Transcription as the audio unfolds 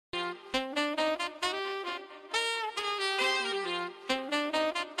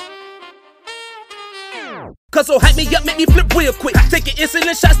hustle, hype me up, make me flip real quick. Taking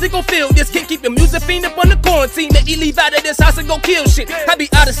insulin shots, they gon' feel this. Can't keep your music fiend up on the quarantine. Make me leave out of this house and go kill shit. I be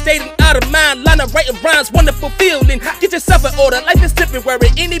out of state and out of mind. Line up writing rhymes, wonderful feeling. Get yourself in order, life is temporary.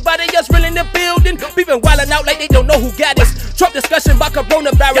 Anybody else really in the building? People wildin' out like they don't know who got this. Trump discussion about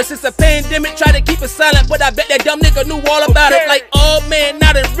coronavirus. It's a pandemic, try to keep it silent, but I bet that dumb nigga knew all about it. Like, oh man,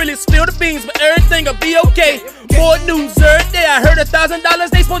 now they really spill the beans, but everything'll be okay. More news every day. I heard $1,000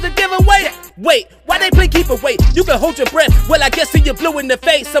 they supposed to give away. Wait, why they play keep away? You can hold your breath. Well, I guess see you blue in the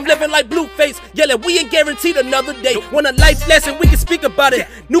face. I'm living like Blueface, yelling we ain't guaranteed another day. Want a life lesson? We can speak about it.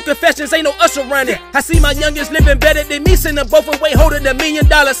 New confessions, ain't no usher around it. I see my youngest living better than me. Send them both away holding $1 million.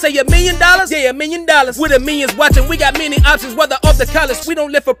 Say $1 million? Yeah, $1 million. With the millions watching, we got many options. Whether off the college, we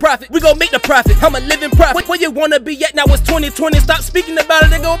don't live for profit. We gon' make the profit. I'm a living prophet. Where you wanna be at? Now it's 2020. Stop speaking about it,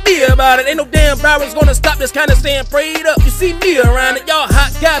 they gon' be about it. Ain't no damn virus gonna stop this kind of staying prayed up. You see me around it, y'all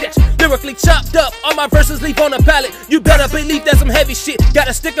hot garbage. Lyrically chopped up, all my verses leave on the pallet. You better believe that's some heavy shit.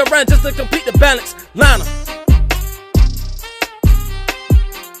 Gotta stick around just to complete the balance. Liner.